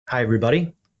Hi,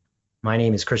 everybody. My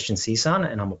name is Christian Cisan,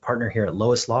 and I'm a partner here at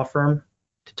Lois Law Firm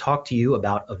to talk to you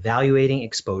about evaluating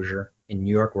exposure in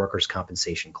New York workers'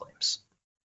 compensation claims.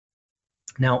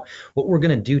 Now, what we're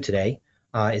going to do today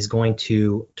is going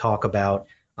to talk about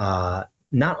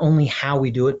not only how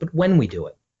we do it, but when we do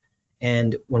it.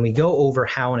 And when we go over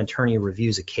how an attorney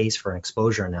reviews a case for an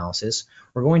exposure analysis,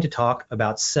 we're going to talk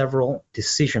about several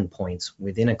decision points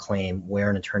within a claim where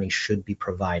an attorney should be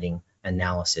providing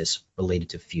analysis related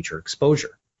to future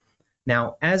exposure.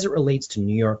 Now, as it relates to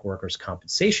New York workers'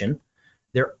 compensation,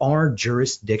 there are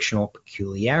jurisdictional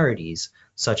peculiarities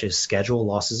such as schedule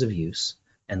losses of use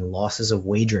and losses of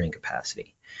wage earning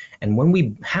capacity. And when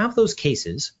we have those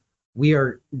cases, we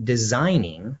are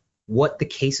designing what the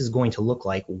case is going to look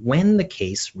like when the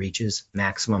case reaches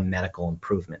maximum medical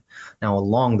improvement. Now,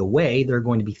 along the way, there are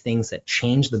going to be things that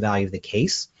change the value of the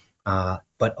case,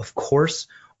 but of course,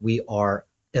 we are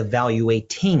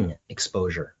evaluating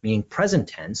exposure, meaning present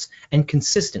tense and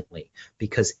consistently,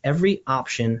 because every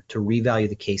option to revalue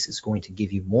the case is going to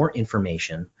give you more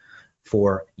information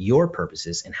for your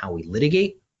purposes and how we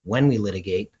litigate, when we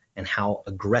litigate, and how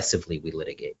aggressively we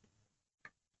litigate.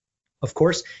 Of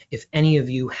course, if any of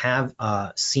you have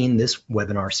seen this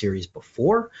webinar series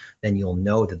before, then you'll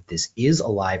know that this is a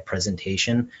live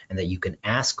presentation and that you can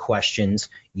ask questions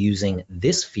using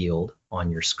this field on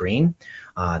your screen.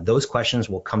 Those questions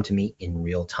will come to me in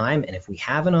real time, and if we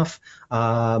have enough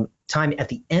time at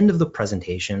the end of the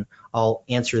presentation, I'll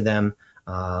answer them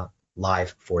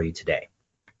live for you today.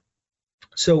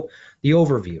 So the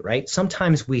overview, right?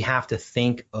 Sometimes we have to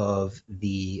think of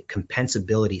the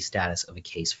compensability status of a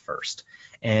case first.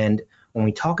 And when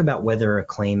we talk about whether a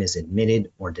claim is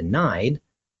admitted or denied,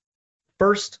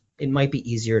 first, it might be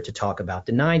easier to talk about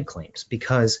denied claims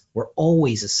because we're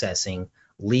always assessing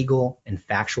legal and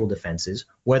factual defenses,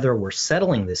 whether we're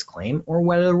settling this claim or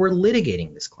whether we're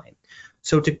litigating this claim.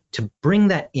 So to bring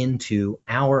that into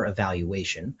our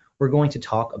evaluation, we're going to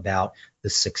talk about the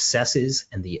successes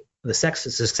and the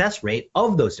success rate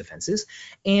of those defenses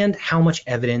and how much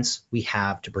evidence we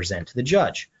have to present to the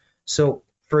judge. So,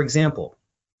 for example,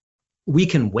 we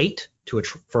can wait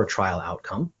for a trial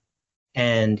outcome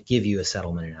and give you a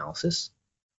settlement analysis,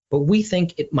 but we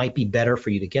think it might be better for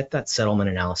you to get that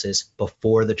settlement analysis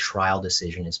before the trial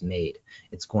decision is made.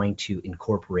 It's going to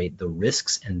incorporate the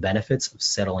risks and benefits of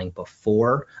settling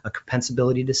before a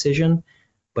compensability decision,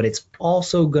 but it's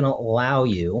also going to allow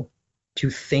you to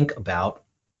think about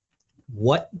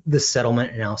what the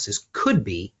settlement analysis could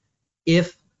be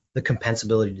if the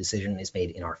compensability decision is made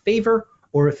in our favor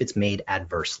or if it's made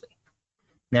adversely.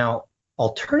 Now,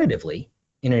 alternatively,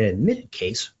 in an admitted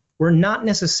case, we're not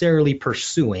necessarily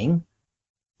pursuing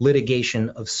litigation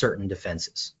of certain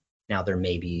defenses. Now, there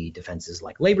may be defenses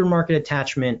like labor market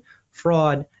attachment,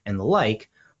 fraud, and the like,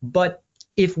 but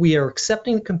if we are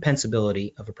accepting the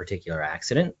compensability of a particular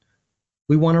accident,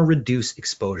 we want to reduce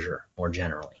exposure more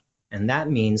generally. And that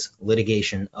means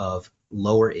litigation of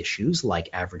lower issues like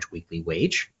average weekly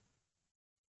wage,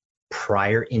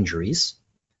 prior injuries,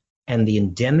 and the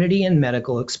indemnity and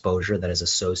medical exposure that is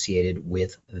associated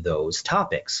with those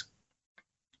topics.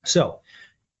 So,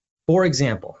 for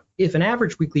example, if an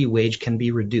average weekly wage can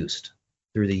be reduced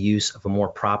through the use of a more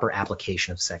proper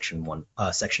application of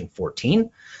Section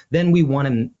 14, then we want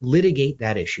to litigate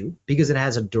that issue because it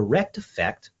has a direct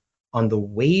effect on the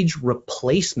wage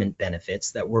replacement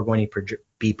benefits that we're going to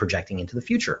be projecting into the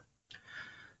future.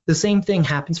 The same thing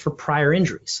happens for prior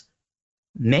injuries.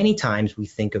 Many times we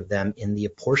think of them in the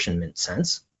apportionment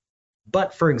sense,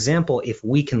 but for example, if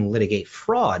we can litigate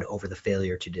fraud over the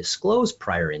failure to disclose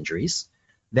prior injuries,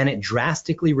 then it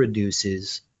drastically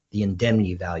reduces the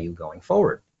indemnity value going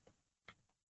forward.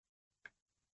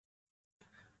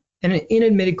 And in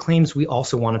admitted claims, we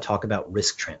also want to talk about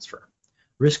risk transfer.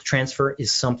 Risk transfer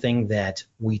is something that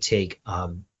we take a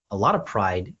lot of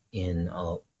pride in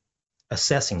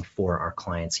assessing for our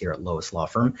clients here at Lois Law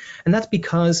Firm, and that's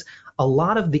because a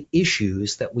lot of the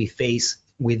issues that we face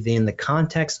within the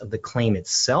context of the claim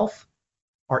itself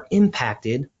are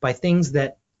impacted by things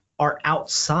that are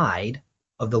outside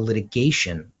of the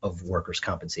litigation of workers'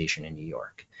 compensation in New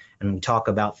York. And we talk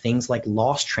about things like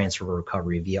loss transfer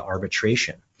recovery via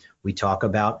arbitration. We talk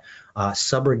about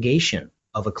subrogation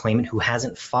of a claimant who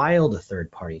hasn't filed a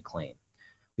third-party claim.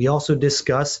 We also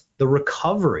discuss the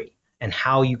recovery and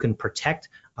how you can protect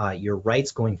your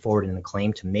rights going forward in the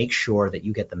claim to make sure that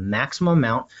you get the maximum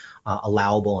amount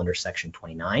allowable under Section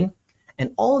 29.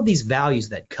 And all of these values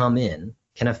that come in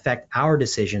can affect our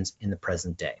decisions in the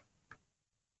present day.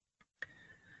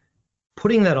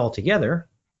 Putting that all together,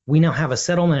 we now have a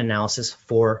settlement analysis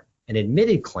for an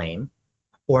admitted claim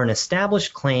or an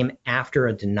established claim after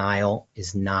a denial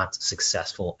is not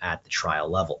successful at the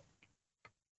trial level.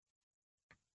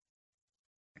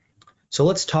 So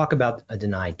let's talk about a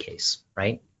denied case,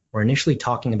 right? We're initially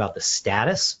talking about the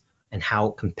status and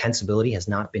how compensability has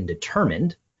not been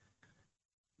determined.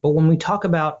 But when we talk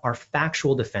about our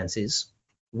factual defenses,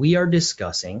 we are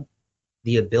discussing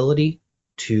the ability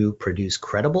to produce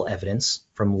credible evidence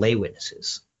from lay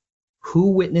witnesses.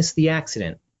 Who witnessed the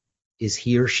accident? Is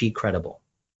he or she credible?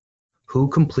 Who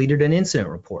completed an incident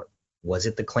report? Was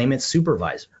it the claimant's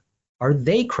supervisor? Are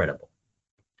they credible?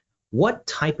 What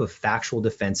type of factual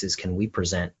defenses can we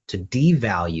present to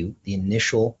devalue the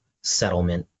initial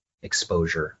settlement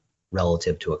exposure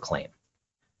relative to a claim?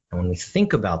 And when we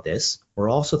think about this, we're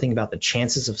also thinking about the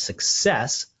chances of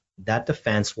success that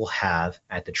defense will have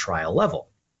at the trial level.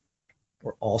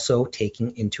 We're also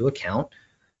taking into account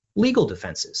legal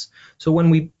defenses. So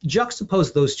when we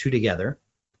juxtapose those two together,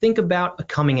 think about a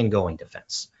coming and going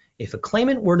defense. If a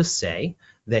claimant were to say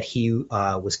that he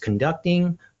was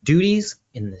conducting duties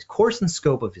in the course and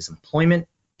scope of his employment,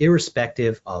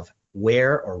 irrespective of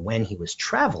where or when he was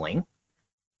traveling,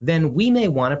 then we may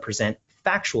want to present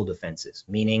factual defenses,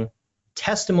 meaning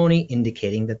testimony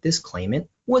indicating that this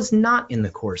claimant was not in the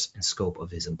course and scope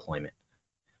of his employment.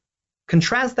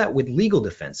 Contrast that with legal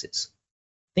defenses.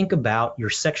 Think about your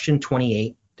Section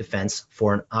 28 defense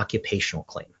for an occupational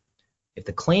claim. If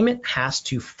the claimant has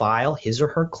to file his or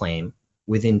her claim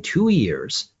within 2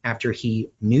 years after he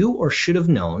knew or should have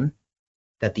known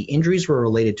that the injuries were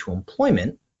related to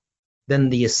employment, then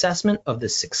the assessment of the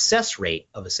success rate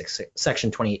of a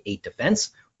Section 28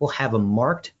 defense will have a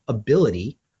marked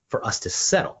ability for us to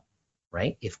settle,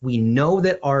 right? If we know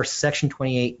that our Section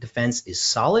 28 defense is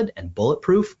solid and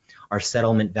bulletproof, our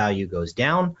settlement value goes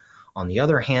down. On the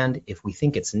other hand, if we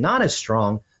think it's not as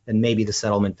strong, then maybe the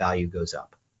settlement value goes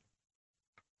up.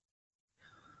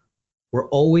 We're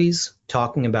always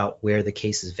talking about where the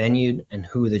case is venued and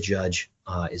who the judge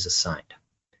is assigned.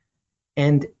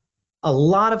 And a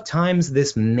lot of times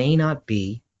this may not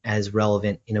be as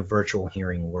relevant in a virtual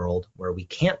hearing world where we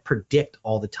can't predict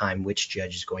all the time which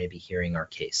judge is going to be hearing our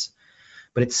case.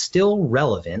 But it's still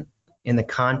relevant in the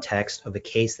context of a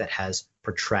case that has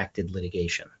protracted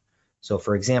litigation. So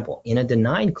for example, in a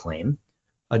denied claim,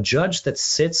 a judge that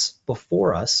sits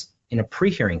before us in a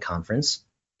pre-hearing conference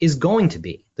is going to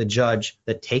be the judge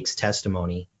that takes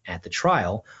testimony at the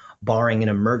trial, barring an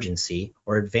emergency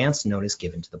or advance notice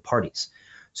given to the parties.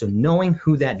 So knowing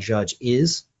who that judge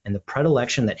is and the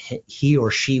predilection that he or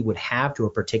she would have to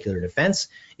a particular defense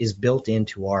is built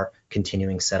into our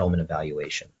continuing settlement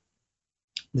evaluation.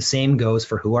 The same goes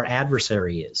for who our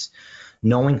adversary is.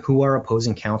 Knowing who our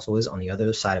opposing counsel is on the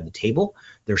other side of the table,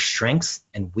 their strengths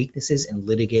and weaknesses in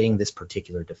litigating this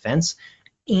particular defense,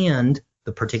 and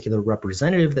the particular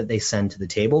representative that they send to the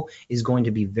table is going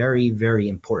to be very, very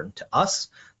important to us,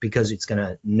 because it's going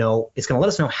to let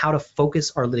us know how to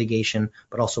focus our litigation,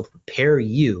 but also prepare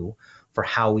you for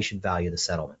how we should value the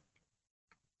settlement.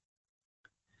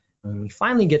 When we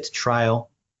finally get to trial,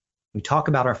 we talk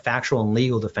about our factual and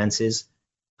legal defenses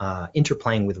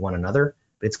interplaying with one another,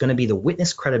 but it's going to be the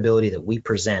witness credibility that we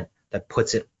present that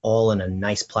puts it all in a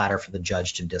nice platter for the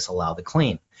judge to disallow the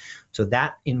claim. So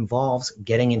that involves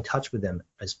getting in touch with them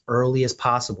as early as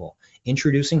possible,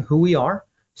 introducing who we are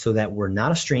so that we're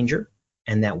not a stranger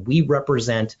and that we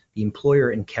represent the employer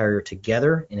and carrier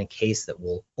together in a case that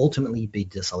will ultimately be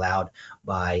disallowed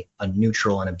by a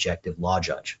neutral and objective law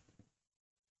judge.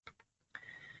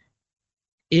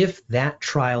 If that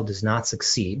trial does not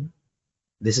succeed,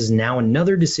 this is now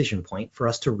another decision point for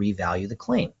us to revalue the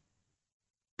claim.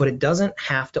 But it doesn't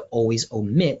have to always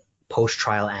omit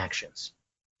post-trial actions.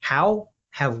 How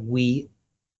have we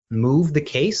moved the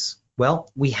case?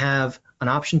 Well, we have an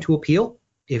option to appeal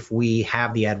if we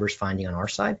have the adverse finding on our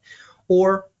side,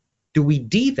 or do we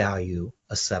devalue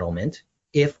a settlement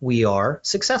if we are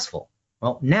successful?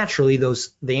 Well, naturally,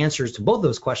 the answers to both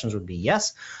those questions would be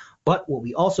yes, but what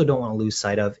we also don't want to lose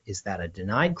sight of is that a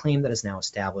denied claim that is now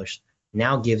established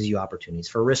now gives you opportunities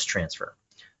for risk transfer.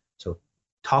 So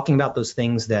talking about those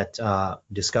things that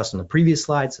discussed on the previous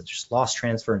slide, such as loss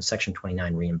transfer and Section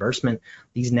 29 reimbursement,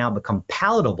 these now become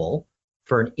palatable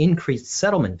for an increased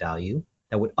settlement value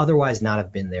that would otherwise not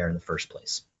have been there in the first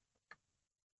place.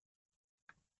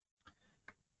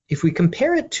 If we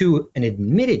compare it to an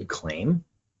admitted claim,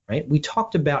 right, we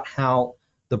talked about how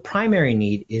the primary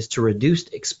need is to reduce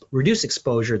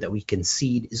exposure that we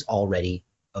concede is already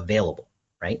available,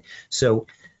 right? So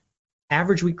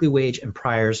average weekly wage and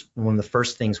priors were one of the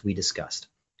first things we discussed.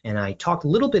 And I talked a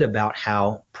little bit about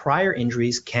how prior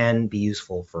injuries can be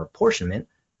useful for apportionment,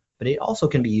 but it also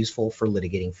can be useful for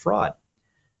litigating fraud.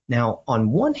 Now,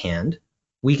 on one hand,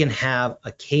 we can have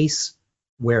a case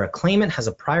where a claimant has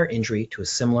a prior injury to a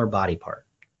similar body part,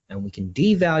 and we can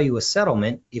devalue a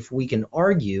settlement if we can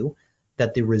argue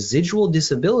that the residual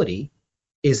disability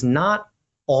is not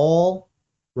all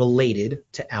related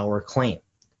to our claim.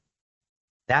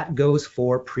 That goes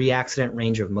for pre-accident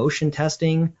range of motion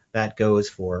testing, that goes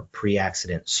for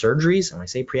pre-accident surgeries, and when I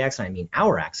say pre-accident, I mean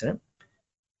our accident,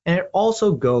 and it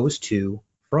also goes to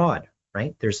fraud,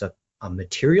 right? There's a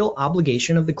material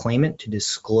obligation of the claimant to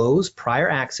disclose prior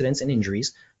accidents and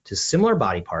injuries to similar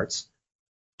body parts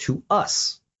to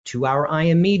us, to our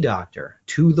IME doctor,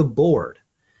 to the board.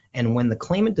 And when the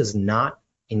claimant does not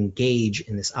engage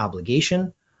in this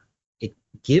obligation, it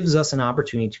gives us an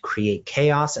opportunity to create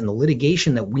chaos and the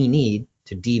litigation that we need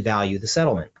to devalue the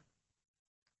settlement.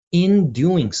 In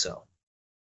doing so,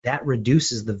 that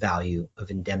reduces the value of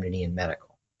indemnity and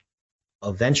medical.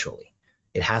 Eventually,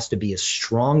 it has to be a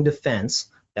strong defense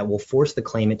that will force the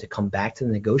claimant to come back to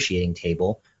the negotiating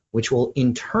table, which will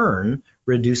in turn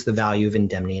reduce the value of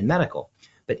indemnity and medical.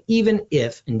 But even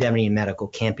if indemnity and medical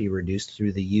can't be reduced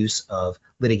through the use of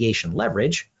litigation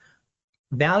leverage,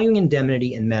 valuing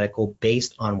indemnity and medical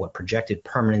based on what projected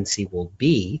permanency will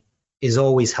be is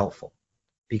always helpful,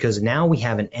 because now we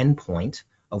have an endpoint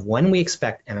of when we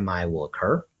expect MMI will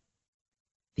occur,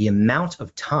 the amount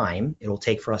of time it will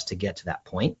take for us to get to that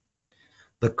point,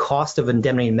 the cost of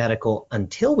indemnity and medical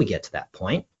until we get to that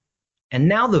point, and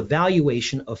now the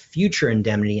valuation of future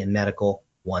indemnity and medical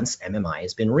once MMI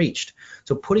has been reached.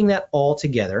 So putting that all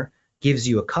together gives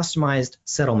you a customized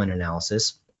settlement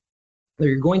analysis that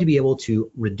you're going to be able to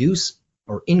reduce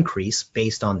or increase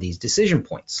based on these decision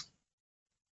points.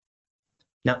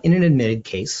 Now, in an admitted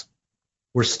case,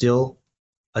 we're still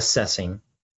assessing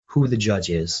who the judge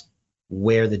is,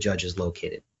 where the judge is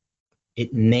located.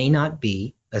 It may not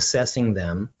be assessing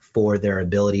them for their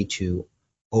ability to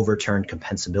overturn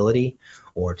compensability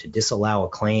or to disallow a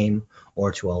claim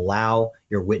or to allow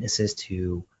your witnesses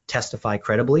to testify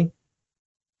credibly,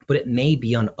 but it may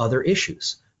be on other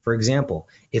issues. For example,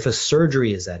 if a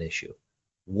surgery is at issue,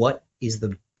 what is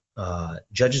the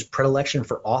judge's predilection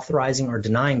for authorizing or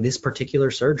denying this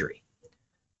particular surgery?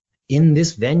 In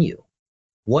this venue,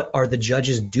 what are the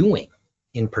judges doing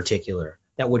in particular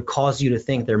that would cause you to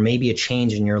think there may be a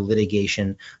change in your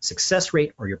litigation success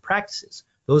rate or your practices?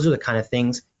 Those are the kind of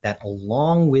things that,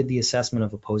 along with the assessment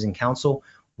of opposing counsel,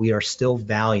 we are still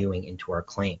valuing into our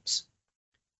claims.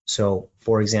 So,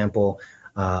 for example,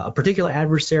 a particular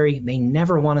adversary may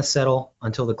never want to settle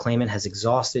until the claimant has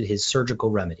exhausted his surgical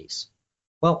remedies.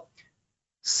 Well,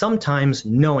 sometimes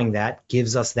knowing that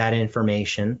gives us that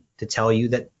information to tell you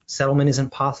that settlement isn't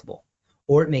possible,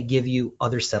 or it may give you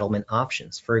other settlement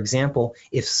options. For example,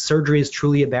 if surgery is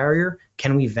truly a barrier,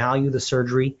 can we value the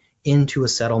surgery into a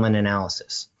settlement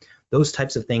analysis? Those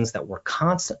types of things that we're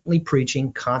constantly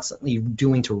preaching, constantly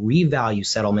doing to revalue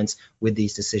settlements with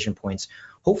these decision points,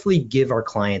 hopefully give our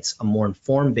clients a more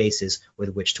informed basis with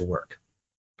which to work.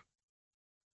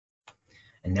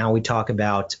 And now we talk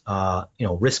about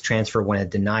risk transfer when a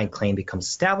denied claim becomes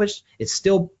established. It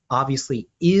still obviously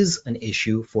is an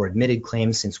issue for admitted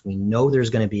claims since we know there's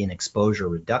going to be an exposure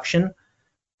reduction.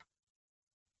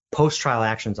 Post-trial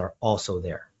actions are also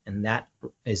there, and that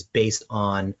is based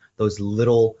on those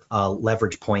little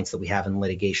leverage points that we have in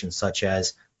litigation, such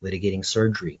as litigating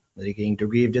surgery, litigating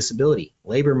degree of disability,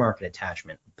 labor market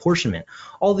attachment, apportionment,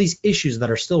 all these issues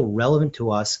that are still relevant to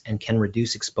us and can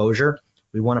reduce exposure.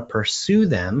 We want to pursue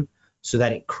them so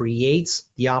that it creates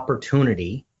the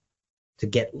opportunity to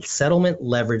get settlement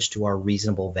leverage to our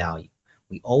reasonable value.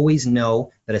 We always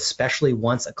know that, especially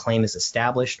once a claim is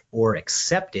established or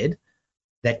accepted,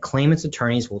 that claimants'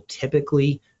 attorneys will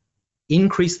typically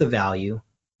increase the value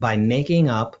by making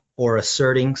up or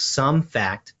asserting some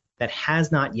fact that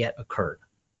has not yet occurred.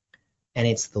 And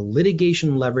it's the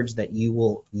litigation leverage that you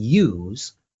will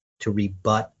use to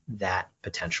rebut that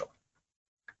potential.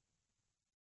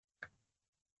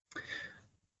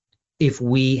 If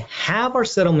we have our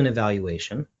settlement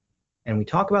evaluation and we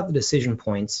talk about the decision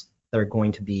points that are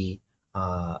going to be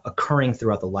occurring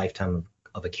throughout the lifetime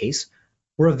of a case,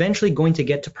 we're eventually going to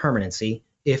get to permanency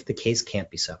if the case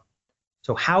can't be settled.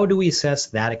 So how do we assess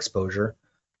that exposure?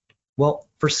 Well,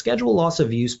 for scheduled loss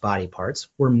of use body parts,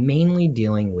 we're mainly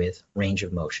dealing with range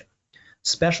of motion.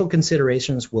 Special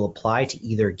considerations will apply to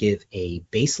either give a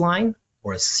baseline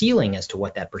or a ceiling as to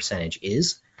what that percentage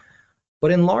is,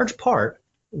 but in large part,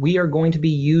 we are going to be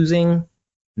using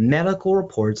medical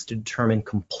reports to determine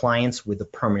compliance with the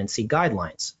permanency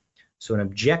guidelines. So an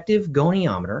objective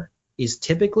goniometer is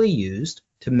typically used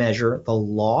to measure the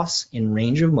loss in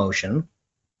range of motion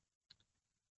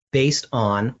based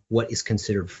on what is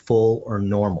considered full or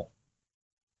normal.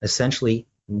 Essentially,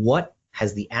 what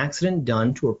has the accident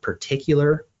done to a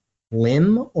particular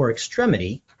limb or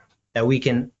extremity that we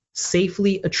can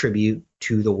safely attribute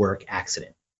to the work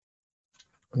accident.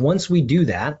 Once we do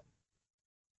that,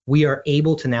 we are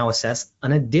able to now assess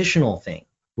an additional thing,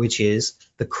 which is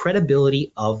the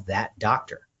credibility of that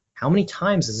doctor. How many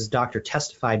times has this doctor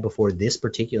testified before this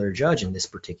particular judge in this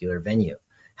particular venue?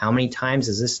 How many times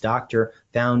has this doctor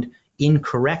found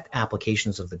incorrect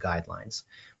applications of the guidelines?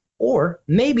 Or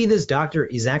maybe this doctor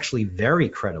is actually very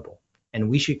credible, and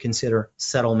we should consider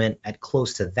settlement at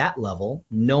close to that level,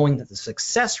 knowing that the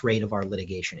success rate of our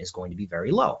litigation is going to be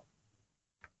very low.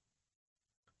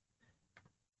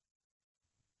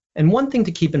 And one thing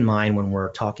to keep in mind when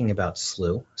we're talking about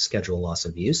SLU, schedule loss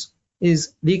of use,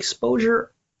 is the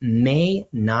exposure may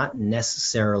not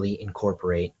necessarily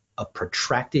incorporate a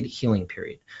protracted healing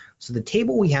period. So the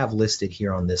table we have listed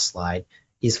here on this slide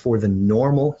is for the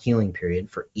normal healing period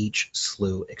for each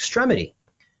SLU extremity.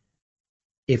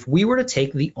 If we were to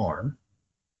take the arm,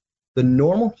 the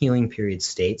normal healing period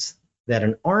states that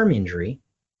an arm injury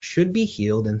should be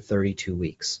healed in 32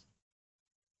 weeks.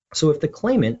 So if the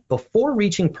claimant, before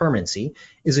reaching permanency,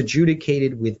 is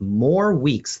adjudicated with more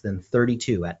weeks than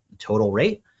 32 at the total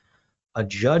rate, a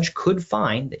judge could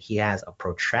find that he has a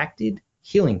protracted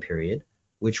healing period,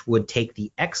 which would take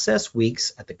the excess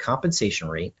weeks at the compensation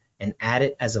rate and add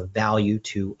it as a value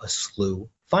to a SLU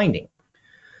finding.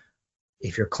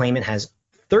 If your claimant has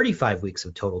 35 weeks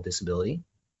of total disability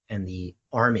and the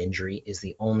arm injury is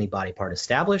the only body part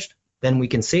established, then we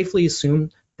can safely assume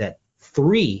that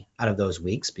 3 out of those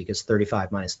weeks, because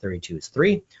 35 minus 32 is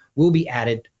 3, will be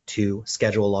added to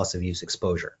schedule loss of use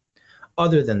exposure.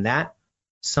 Other than that,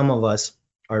 some of us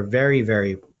are very,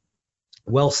 very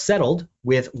well settled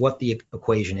with what the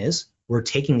equation is. We're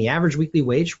taking the average weekly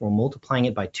wage, we're multiplying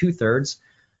it by 2/3,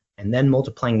 and then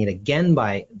multiplying it again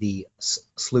by the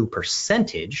SLU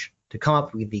percentage to come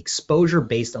up with the exposure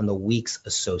based on the weeks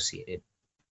associated.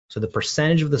 So the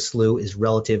percentage of the SLU is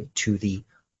relative to the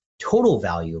total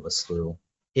value of a SLU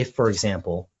if, for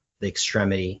example, the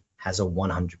extremity has a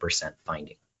 100%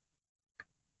 finding.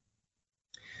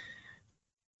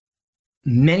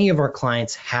 Many of our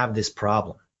clients have this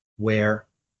problem where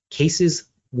cases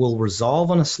will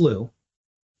resolve on a SLU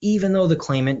even though the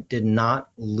claimant did not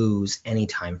lose any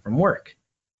time from work.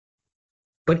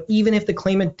 But even if the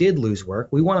claimant did lose work,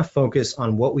 we want to focus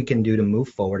on what we can do to move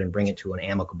forward and bring it to an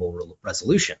amicable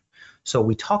resolution. So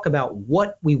we talk about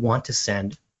what we want to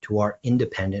send to our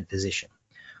independent physician.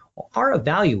 Well, our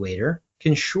evaluator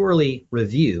can surely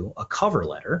review a cover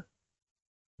letter,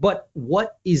 but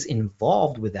what is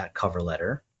involved with that cover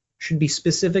letter should be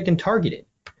specific and targeted,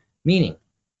 meaning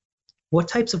what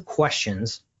types of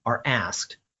questions are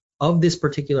asked of this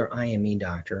particular IME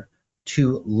doctor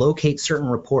to locate certain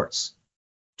reports,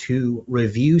 to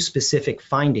review specific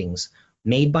findings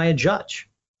made by a judge.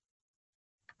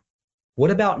 What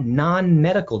about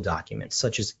non-medical documents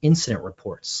such as incident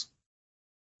reports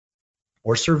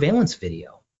or surveillance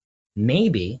video?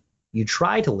 Maybe you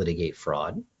try to litigate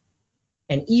fraud,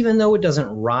 and even though it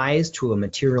doesn't rise to a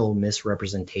material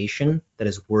misrepresentation that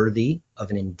is worthy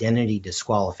of an indemnity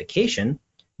disqualification,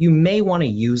 you may want to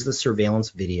use the surveillance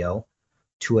video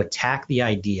to attack the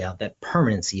idea that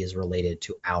permanency is related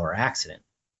to our accident.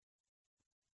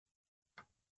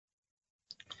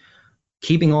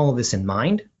 Keeping all of this in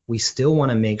mind, we still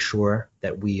want to make sure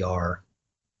that we are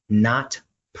not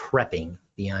prepping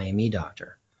the IME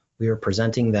doctor. We are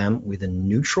presenting them with a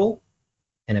neutral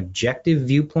and objective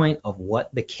viewpoint of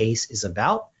what the case is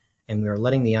about, and we are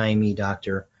letting the IME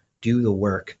doctor do the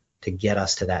work to get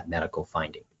us to that medical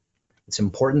finding. It's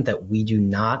important that we do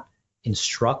not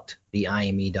instruct the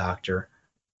IME doctor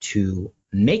to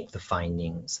make the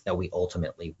findings that we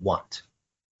ultimately want.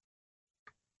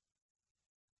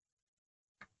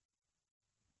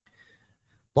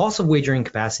 Loss of wage earning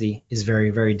capacity is very,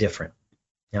 very different.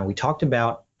 Now, we talked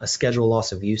about a schedule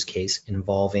loss of use case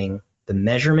involving the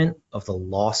measurement of the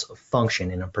loss of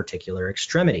function in a particular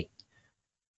extremity.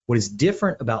 What is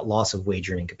different about loss of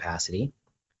wage earning capacity,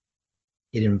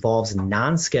 it involves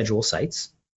non-schedule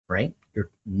sites, right? Your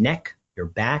neck, your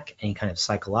back, any kind of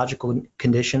psychological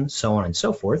condition, so on and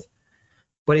so forth.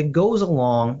 But it goes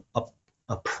along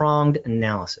a pronged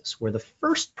analysis where the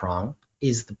first prong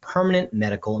is the permanent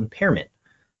medical impairment.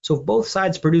 So if both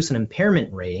sides produce an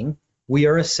impairment rating, we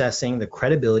are assessing the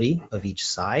credibility of each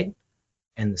side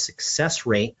and the success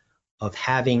rate of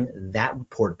having that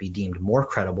report be deemed more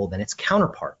credible than its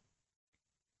counterpart.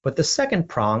 But the second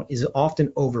prong is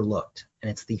often overlooked,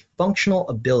 and it's the functional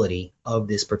ability of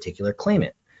this particular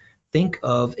claimant. Think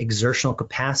of exertional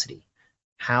capacity.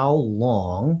 how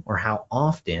long or how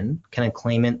often can a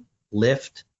claimant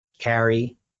lift,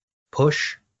 carry,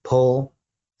 push, pull,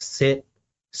 sit,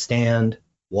 stand,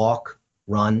 walk,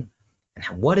 run, and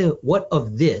what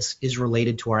of this is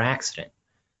related to our accident?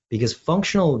 Because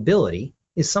functional ability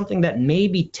is something that may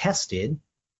be tested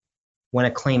when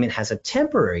a claimant has a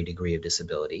temporary degree of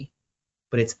disability,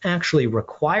 but it's actually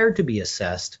required to be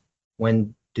assessed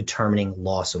when determining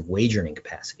loss of wage earning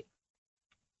capacity.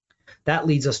 That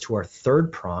leads us to our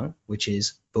third prong, which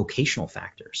is vocational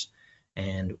factors.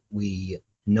 And we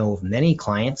know of many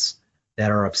clients that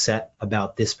are upset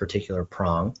about this particular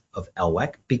prong of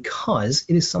LWEC because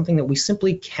it is something that we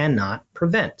simply cannot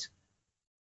prevent.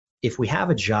 If we have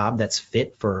a job that's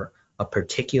fit for a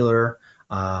particular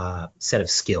set of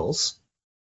skills,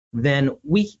 then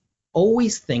we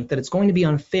always think that it's going to be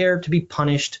unfair to be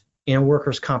punished in a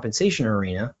workers' compensation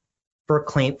arena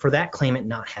for that claimant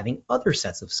not having other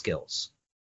sets of skills.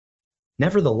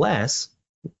 Nevertheless,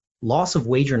 loss of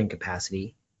wage earning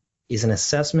capacity is an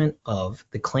assessment of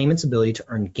the claimant's ability to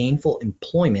earn gainful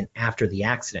employment after the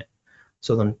accident.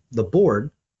 So the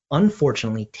board,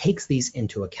 unfortunately, takes these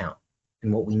into account.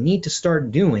 And what we need to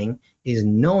start doing is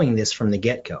knowing this from the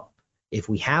get-go. If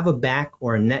we have a back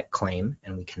or a neck claim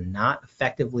and we cannot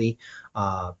effectively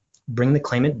bring the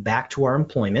claimant back to our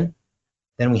employment,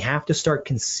 then we have to start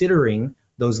considering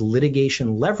those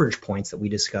litigation leverage points that we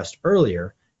discussed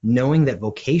earlier, knowing that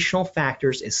vocational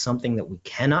factors is something that we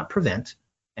cannot prevent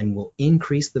and will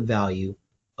increase the value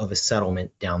of a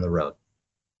settlement down the road.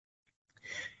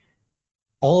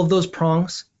 All of those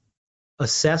prongs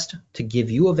assessed to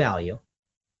give you a value,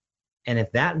 and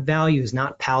if that value is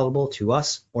not palatable to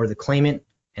us or the claimant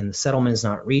and the settlement is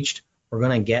not reached, we're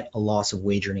going to get a loss of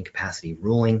wage earning capacity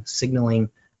ruling,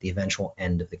 signaling the eventual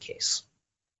end of the case.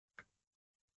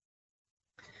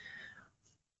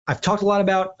 I've talked a lot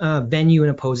about venue and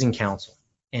opposing counsel,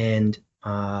 and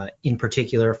in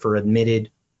particular for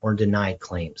admitted or denied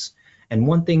claims. And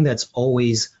one thing that's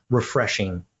always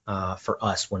refreshing for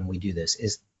us when we do this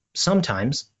is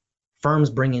sometimes firms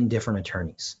bring in different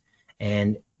attorneys,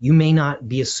 and you may not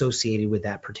be associated with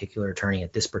that particular attorney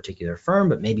at this particular firm,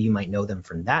 but maybe you might know them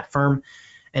from that firm.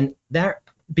 And that,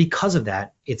 because of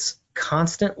that, it's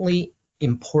constantly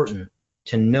important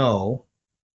to know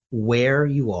where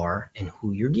you are and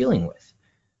who you're dealing with.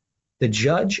 The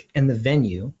judge and the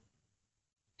venue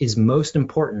is most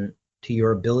important to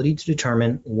your ability to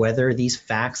determine whether these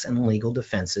facts and legal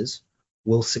defenses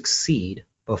will succeed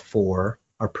before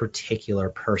a particular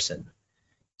person.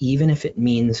 Even if it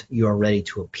means you're ready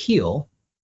to appeal,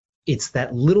 it's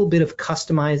that little bit of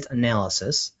customized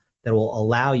analysis that will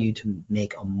allow you to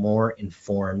make a more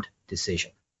informed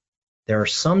decision. There are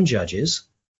some judges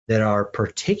that are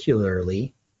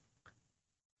particularly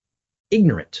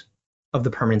ignorant of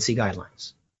the permanency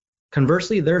guidelines.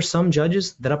 Conversely, there are some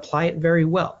judges that apply it very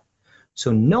well.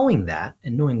 So knowing that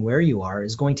and knowing where you are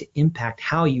is going to impact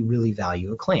how you really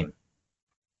value a claim.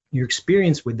 Your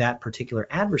experience with that particular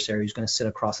adversary who's going to sit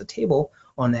across the table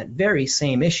on that very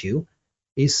same issue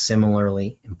is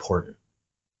similarly important.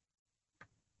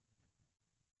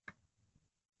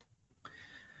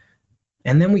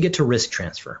 And then we get to risk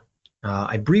transfer.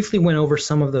 I briefly went over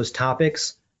some of those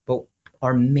topics, but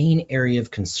our main area of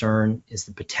concern is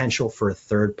the potential for a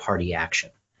third-party action.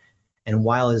 And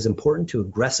while it is important to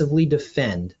aggressively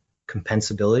defend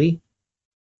compensability,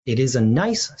 it is a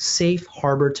nice, safe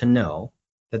harbor to know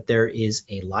that there is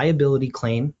a liability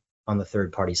claim on the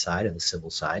third-party side of the civil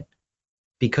side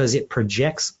because it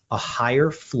projects a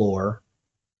higher floor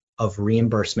of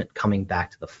reimbursement coming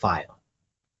back to the file.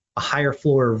 A higher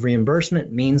floor of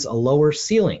reimbursement means a lower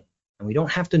ceiling, and we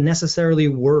don't have to necessarily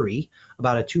worry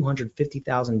about a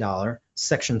 $250,000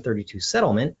 Section 32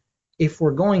 settlement if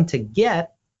we're going to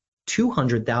get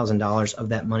 $200,000 of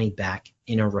that money back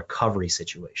in a recovery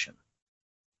situation.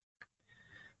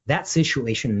 That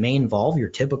situation may involve your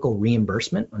typical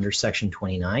reimbursement under Section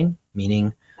 29,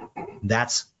 meaning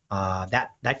that's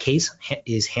that case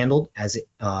is handled as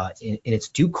in its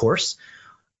due course.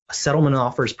 A settlement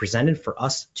offer is presented for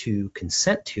us to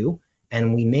consent to,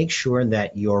 and we make sure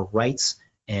that your rights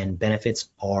and benefits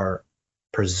are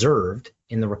preserved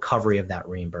in the recovery of that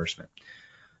reimbursement.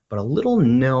 But a little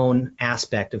known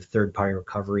aspect of third-party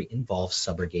recovery involves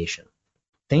subrogation.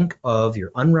 Think of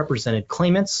your unrepresented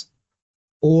claimants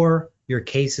or your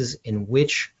cases in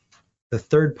which the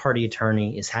third-party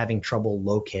attorney is having trouble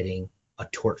locating a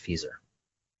tortfeasor.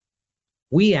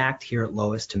 We act here at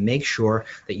Lois to make sure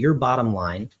that your bottom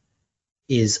line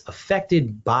is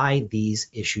affected by these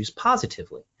issues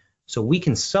positively. So we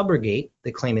can subrogate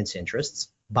the claimant's interests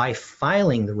by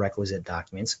filing the requisite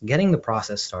documents, getting the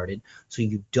process started so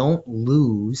you don't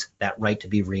lose that right to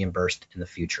be reimbursed in the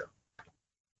future.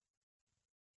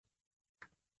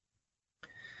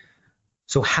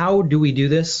 So how do we do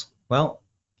this? Well,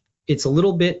 it's a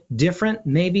little bit different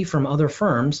maybe from other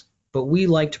firms, but we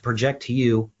like to project to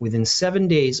you within 7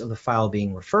 days of the file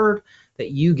being referred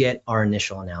that you get our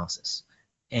initial analysis.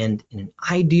 And in an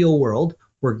ideal world,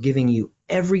 we're giving you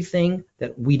everything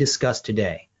that we discussed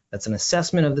today. That's an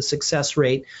assessment of the success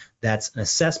rate, that's an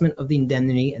assessment of the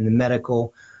indemnity and the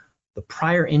medical, the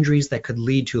prior injuries that could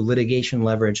lead to litigation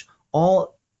leverage,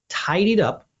 all tidied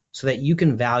up so that you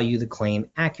can value the claim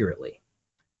accurately.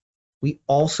 We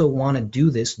also want to do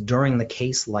this during the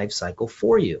case life cycle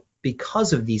for you.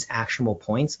 Because of these actionable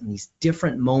points and these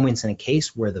different moments in a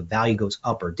case where the value goes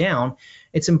up or down,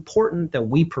 it's important that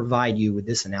we provide you with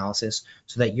this analysis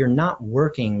so that you're not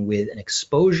working with an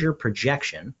exposure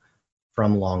projection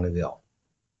from long ago.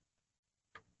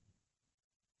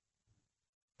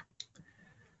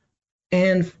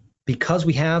 And because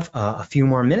we have a few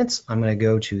more minutes, I'm going to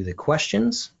go to the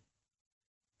questions.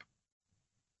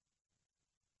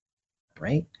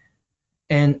 Right?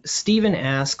 And Stephen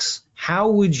asks, how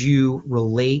would you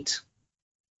relate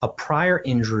a prior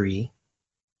injury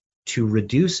to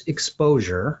reduce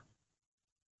exposure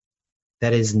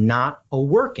that is not a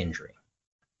work injury?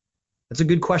 That's a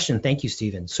good question. Thank you,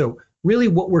 Stephen. So really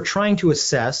what we're trying to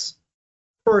assess,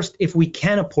 first, if we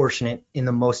can apportion it in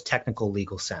the most technical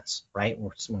legal sense, right?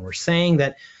 When we're saying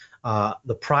that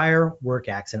the prior work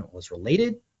accident was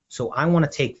related, so I want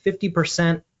to take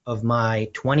 50% of my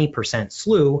 20%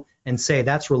 SLU and say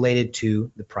that's related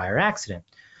to the prior accident.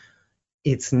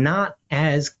 It's not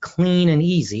as clean and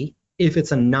easy if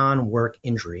it's a non-work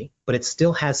injury, but it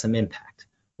still has some impact.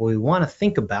 What we want to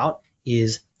think about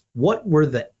is what were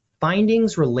the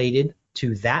findings related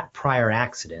to that prior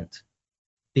accident,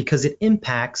 because it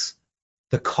impacts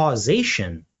the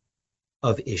causation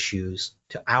of issues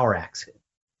to our accident.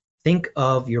 Think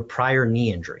of your prior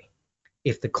knee injury.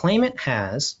 If the claimant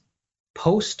has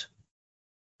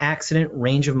post-accident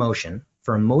range of motion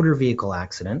for a motor vehicle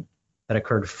accident that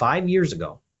occurred 5 years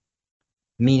ago,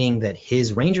 meaning that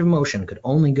his range of motion could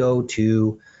only go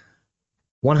to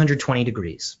 120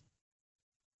 degrees.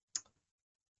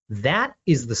 That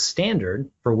is the standard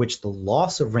for which the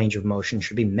loss of range of motion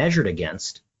should be measured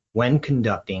against when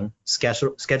conducting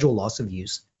schedule loss of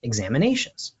use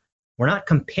examinations. We're not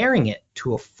comparing it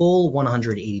to a full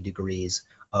 180 degrees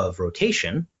of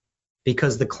rotation,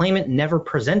 because the claimant never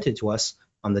presented to us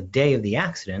on the day of the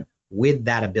accident with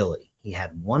that ability. He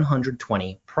had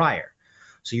 120 prior.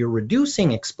 So you're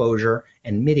reducing exposure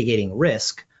and mitigating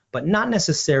risk, but not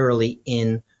necessarily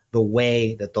in the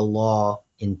way that the law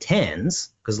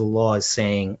intends, because the law is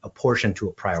saying apportion to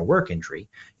a prior work injury.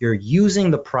 You're using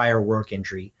the prior work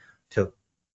injury to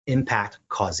impact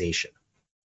causation.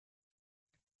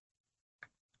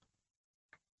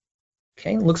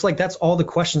 Okay, looks like that's all the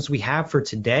questions we have for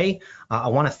today. I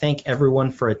want to thank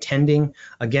everyone for attending.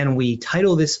 Again, we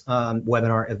title this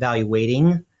webinar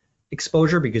Evaluating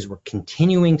Exposure because we're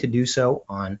continuing to do so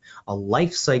on a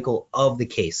life cycle of the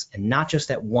case, and not just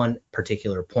at one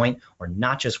particular point, or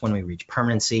not just when we reach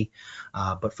permanency.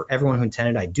 But for everyone who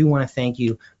attended, I do want to thank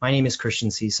you. My name is Christian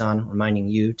Cisan, reminding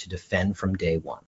you to defend from day one.